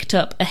he picked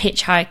up a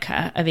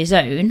hitchhiker of his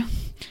own.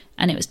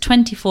 And it was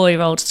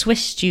 24-year-old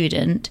Swiss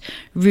student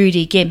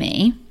Rudy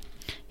Gimme.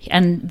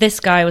 And this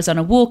guy was on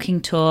a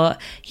walking tour.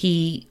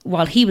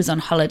 While he was on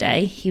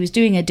holiday, he was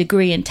doing a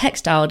degree in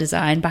textile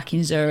design back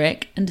in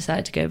Zurich and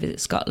decided to go visit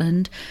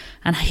Scotland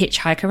and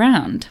hitchhike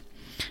around.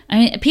 I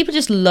mean, people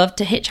just loved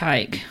to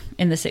hitchhike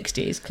in the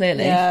 60s,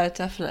 clearly. Yeah,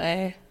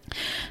 definitely.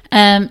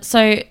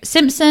 So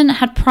Simpson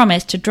had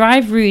promised to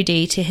drive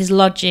Rudy to his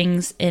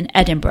lodgings in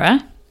Edinburgh.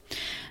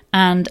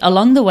 And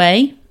along the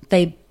way,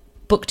 they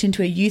booked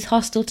into a youth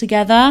hostel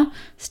together,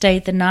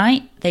 stayed the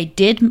night. They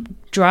did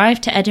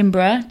drive to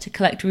Edinburgh to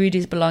collect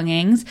Rudy's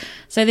belongings,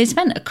 so they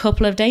spent a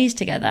couple of days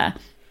together.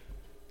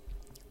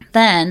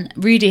 Then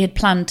Rudy had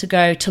planned to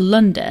go to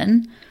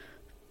London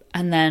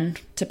and then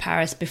to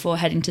Paris before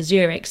heading to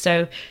Zurich,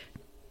 so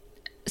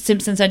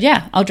Simpson said,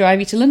 yeah, I'll drive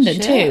you to London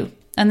too.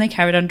 And they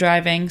carried on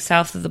driving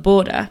south of the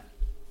border.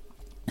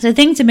 So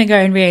things had been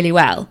going really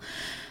well.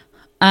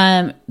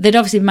 They'd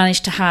obviously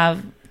managed to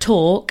have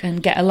talk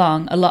and get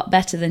along a lot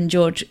better than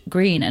George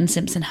Green and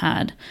Simpson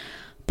had,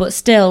 but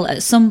still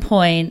at some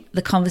point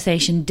the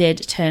conversation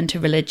did turn to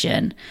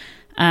religion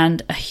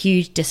and a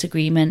huge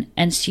disagreement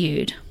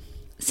ensued.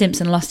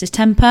 Simpson lost his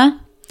temper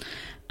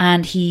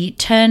and he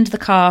turned the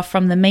car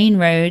from the main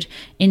road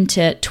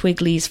into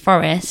Twigley's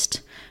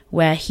Forest,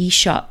 where he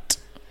shot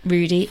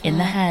Rudy in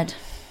the head.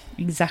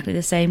 Exactly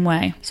the same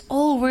way. It's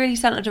all really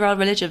centered around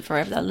religion for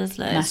him then,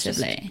 isn't it?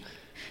 Massively.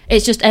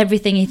 It's just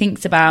everything he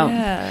thinks about.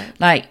 Yeah.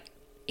 Like,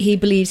 he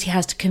believes he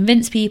has to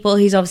convince people.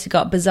 He's obviously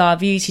got bizarre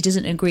views. He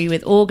doesn't agree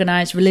with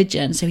organised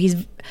religion. So he's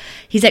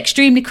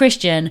extremely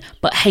Christian,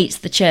 but hates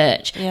the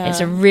church. Yeah.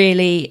 It's a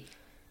really...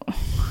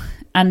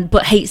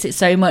 but hates it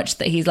so much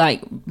that he's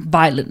like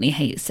violently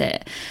hates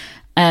it.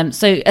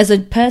 So as a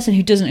person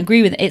who doesn't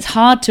agree with it, it's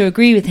hard to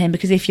agree with him,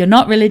 because if you're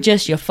not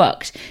religious, you're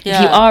fucked. Yeah.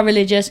 If you are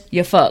religious,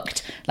 you're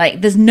fucked.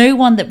 Like, there's no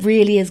one that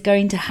really is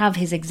going to have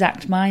his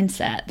exact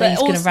mindset that he's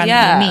going to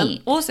randomly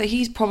meet. Also,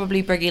 he's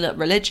probably bringing up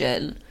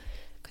religion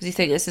because he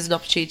thinks this is an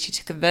opportunity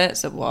to convert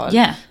someone.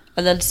 Yeah.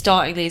 And then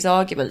starting these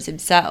arguments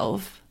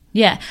himself.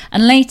 Yeah.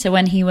 And later,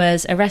 when he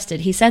was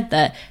arrested, he said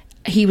that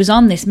he was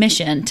on this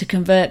mission to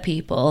convert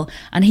people,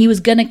 and he was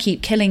going to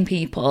keep killing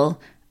people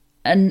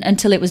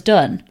until it was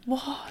done.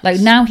 What? Like,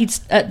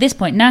 at this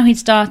point, he'd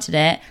started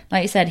it.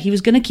 Like you said, he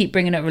was going to keep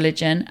bringing up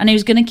religion, and he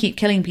was going to keep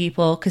killing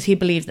people because he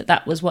believed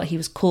that was what he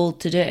was called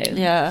to do.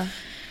 Yeah.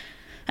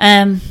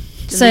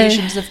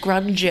 Delusions of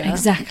grandeur.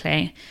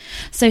 Exactly.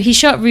 So he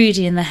shot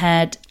Rudy in the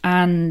head,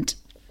 and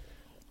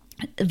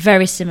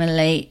very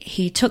similarly,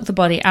 he took the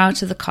body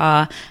out of the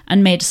car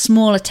and made a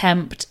small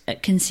attempt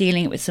at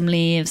concealing it with some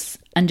leaves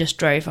and just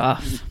drove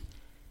off.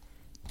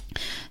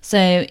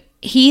 So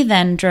he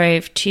then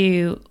drove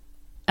to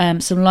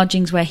some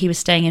lodgings where he was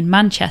staying in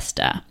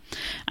Manchester,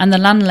 and the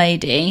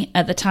landlady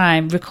at the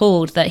time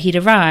recalled that he'd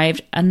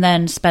arrived and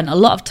then spent a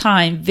lot of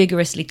time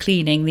vigorously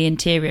cleaning the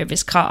interior of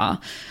his car.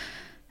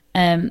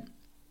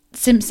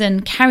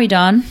 Simpson carried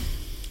on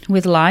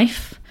with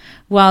life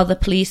while the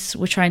police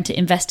were trying to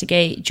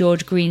investigate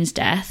George Green's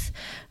death,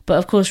 but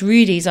of course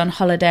Rudy's on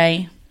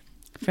holiday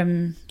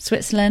from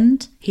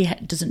Switzerland. He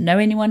doesn't know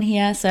anyone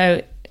here,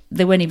 so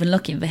they weren't even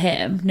looking for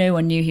him. No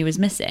one knew he was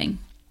missing.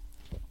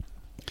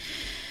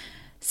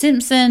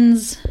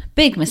 Simpson's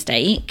big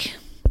mistake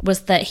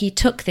was that he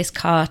took this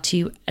car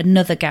to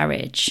another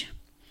garage.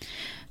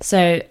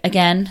 So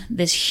again,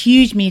 there's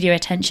huge media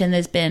attention.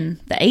 There's been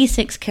the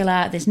A6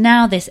 killer, there's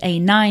now this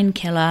A9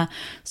 killer.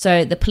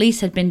 So the police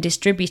had been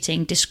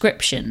distributing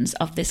descriptions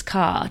of this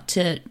car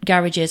to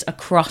garages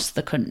across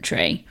the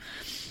country.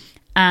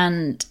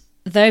 And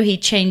though he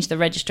changed the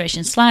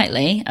registration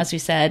slightly, as we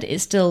said,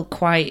 it's still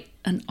quite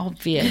an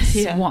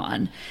obvious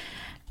one.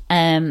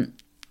 And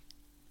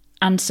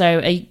so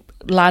a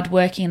lad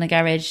working in the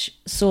garage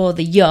saw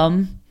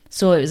it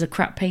was a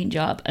crap paint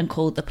job, and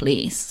called the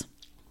police.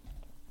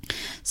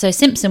 So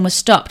Simpson was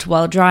stopped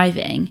while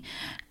driving,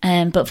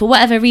 but for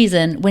whatever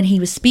reason, when he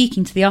was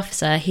speaking to the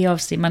officer, he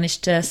obviously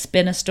managed to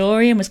spin a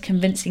story and was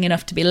convincing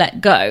enough to be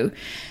let go.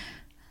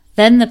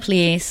 Then the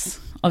police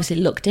obviously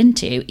looked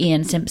into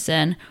Ian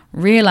Simpson,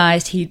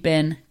 realised he'd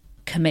been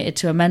committed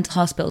to a mental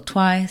hospital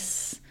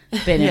twice,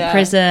 been in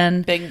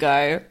prison.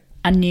 Bingo.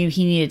 And knew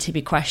he needed to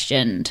be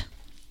questioned.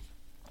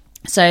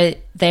 So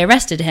they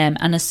arrested him,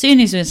 and as soon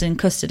as he was in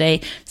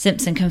custody,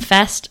 Simpson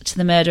confessed to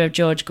the murder of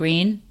George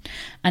Green,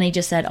 and he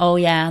just said, "Oh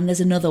yeah, and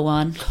there's another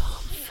one."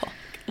 Oh, fuck.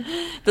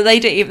 That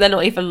they're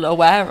not even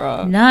aware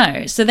of.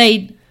 No, so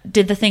they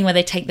did the thing where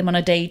they take them on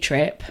a day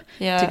trip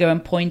to go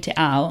and point it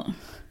out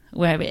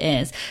where it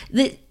is.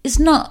 It's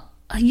not.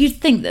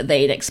 You'd think that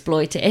they'd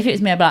exploit it. If it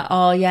was me, I'd be like,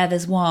 "Oh yeah,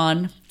 there's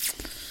one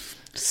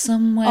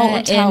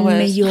somewhere in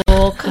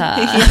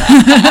Mallorca."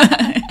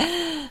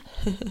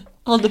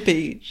 On the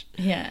beach.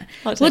 Yeah.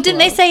 Well, didn't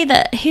they say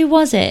that? Who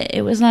was it?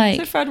 It was like...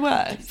 Was it Fred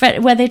West?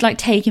 Where they'd like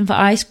take him for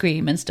ice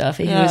cream and stuff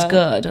if he was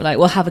good. Or like,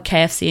 we'll have a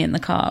KFC in the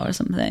car or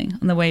something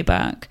on the way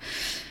back.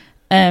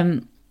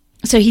 So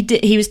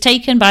he was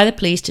taken by the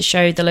police to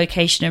show the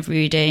location of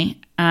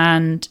Rudy.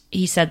 And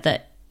he said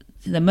that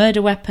the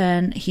murder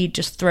weapon, he'd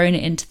just thrown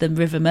it into the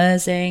River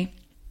Mersey.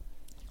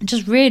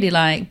 Just really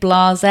like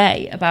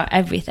blasé about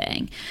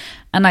everything.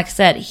 And like I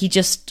said, he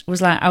just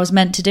was like, I was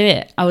meant to do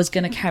it. I was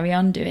going to carry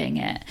on doing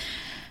it.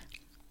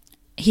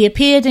 He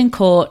appeared in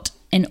court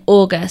in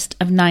August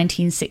of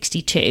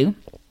 1962.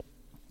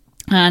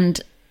 And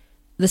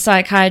the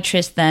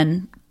psychiatrist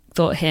then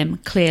thought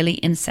him clearly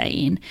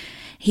insane.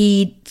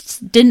 He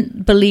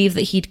didn't believe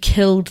that he'd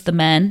killed the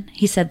men.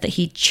 He said that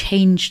he'd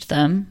changed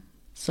them,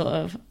 sort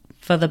of,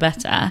 for the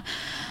better.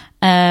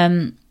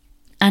 And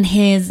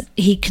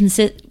he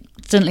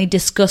constantly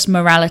discussed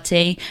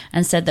morality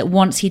and said that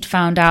once he'd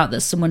found out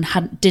that someone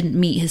didn't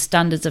meet his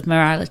standards of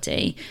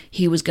morality,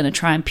 he was going to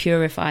try and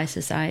purify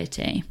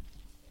society.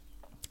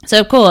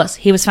 So, of course,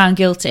 he was found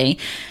guilty,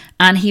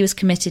 and he was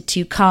committed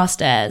to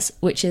Carstairs,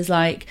 which is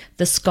like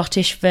the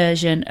Scottish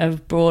version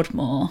of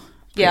Broadmoor.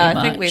 Yeah,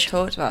 I think we've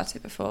talked about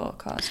it before,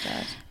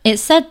 Carstairs. It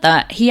said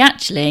that he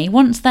actually,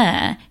 once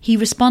there, he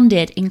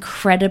responded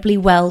incredibly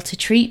well to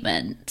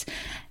treatment.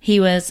 He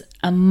was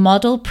a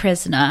model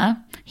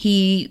prisoner.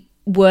 He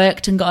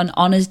worked and got an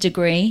honours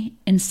degree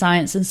in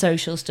science and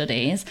social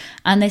studies,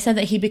 and they said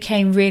that he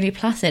became really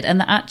placid, and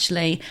that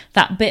actually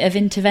that bit of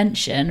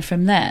intervention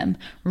from them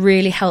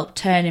really helped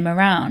turn him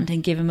around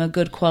and give him a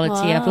good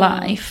quality of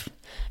life.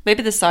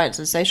 Maybe the science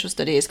and social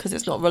studies, because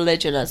it's not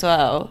religion as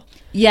well.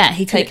 Yeah,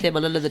 he taken him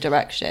on another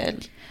direction.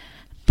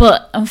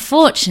 But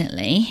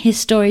unfortunately, his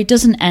story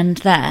doesn't end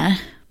there,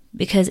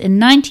 because in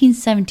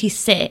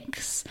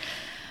 1976,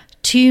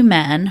 two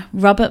men,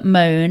 Robert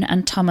Mohn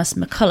and Thomas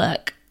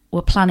McCulloch,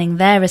 were planning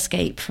their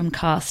escape from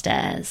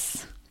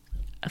Carstairs.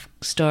 A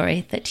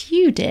story that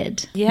you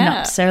did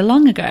not so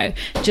long ago,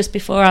 just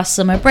before our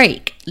summer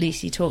break.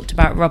 Lucy talked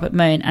about Robert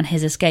Mohn and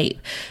his escape.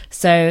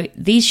 So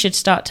these should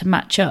start to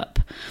match up.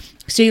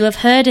 So you'll have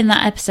heard in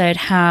that episode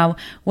how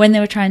when they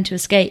were trying to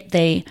escape,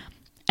 they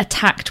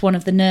attacked one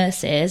of the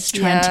nurses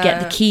trying to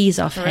get the keys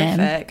off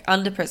him.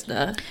 Under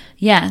prisoner.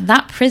 Yeah,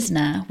 that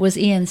prisoner was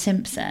Ian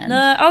Simpson.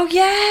 No. Oh,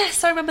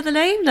 yes, I remember the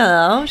name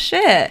now.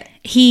 Shit.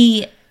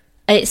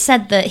 It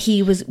said that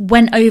he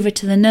went over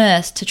to the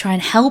nurse to try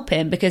and help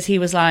him because he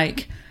was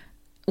like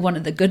one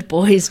of the good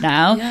boys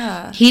now.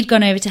 Yeah. He'd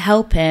gone over to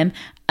help him,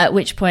 at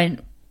which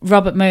point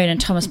Robert Mohn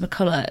and Thomas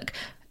McCulloch,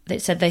 they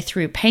said they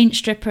threw a paint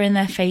stripper in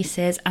their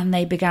faces and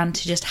they began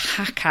to just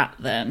hack at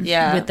them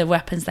with the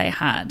weapons they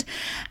had.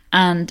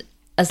 And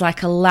as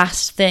like a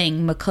last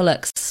thing,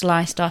 McCulloch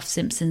sliced off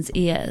Simpson's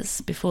ears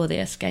before they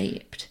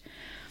escaped.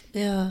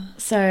 Yeah.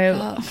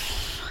 So...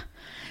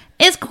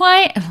 It's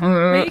quite...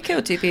 He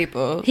killed two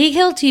people. He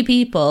killed two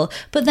people,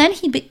 but then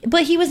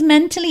he was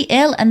mentally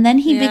ill, and then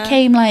he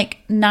became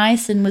like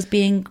nice and was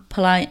being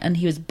polite, and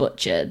he was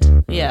butchered.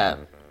 Yeah.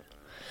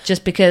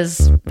 Just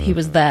because he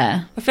was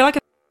there. I feel like...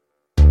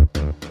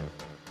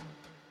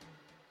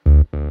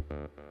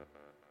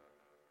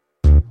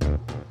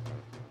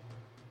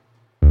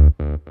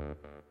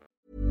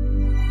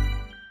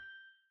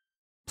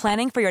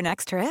 Planning for your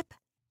next trip?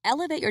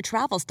 Elevate your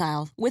travel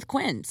style with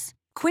Quince.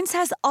 Quince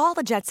has all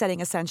the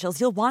jet-setting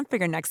essentials you'll want for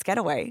your next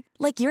getaway,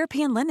 like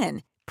European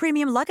linen,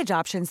 premium luggage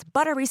options,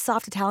 buttery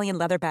soft Italian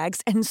leather bags,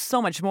 and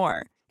so much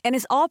more. And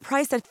is all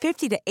priced at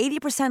 50 to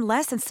 80%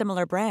 less than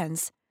similar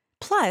brands.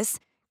 Plus,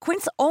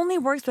 Quince only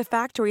works with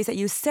factories that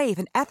use safe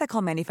and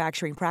ethical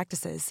manufacturing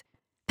practices.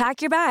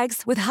 Pack your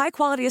bags with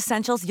high-quality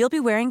essentials you'll be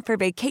wearing for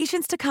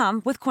vacations to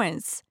come with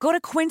Quince. Go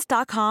to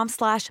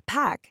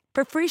quince.com/pack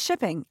for free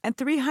shipping and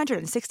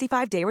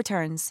 365-day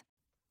returns.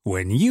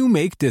 When you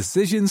make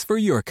decisions for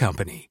your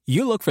company,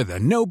 you look for the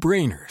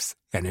no-brainers.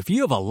 And if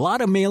you have a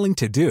lot of mailing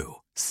to do,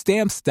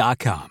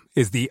 Stamps.com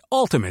is the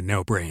ultimate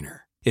no-brainer.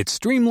 It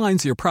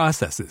streamlines your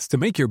processes to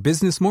make your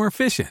business more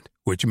efficient,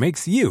 which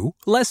makes you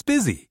less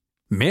busy.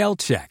 Mail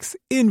checks,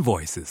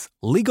 invoices,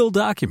 legal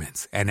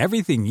documents, and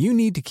everything you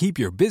need to keep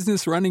your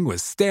business running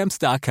with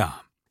Stamps.com.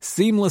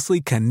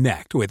 Seamlessly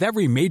connect with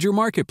every major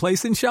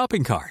marketplace and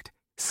shopping cart.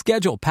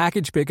 Schedule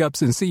package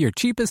pickups and see your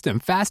cheapest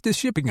and fastest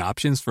shipping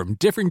options from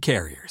different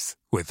carriers.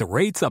 With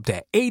rates up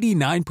to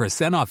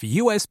 89% off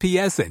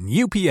USPS and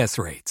UPS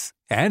rates.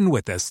 And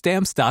with the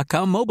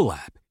Stamps.com mobile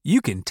app,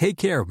 you can take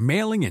care of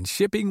mailing and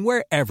shipping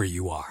wherever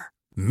you are.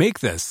 Make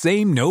the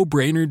same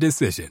no-brainer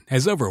decision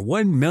as over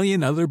 1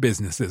 million other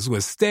businesses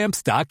with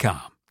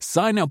Stamps.com.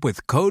 Sign up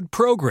with code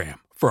PROGRAM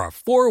for a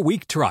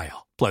 4-week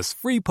trial, plus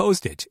free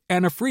postage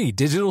and a free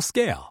digital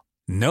scale.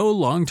 No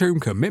long-term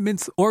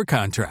commitments or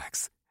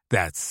contracts.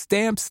 That's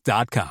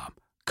Stamps.com.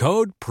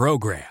 Code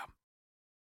PROGRAM.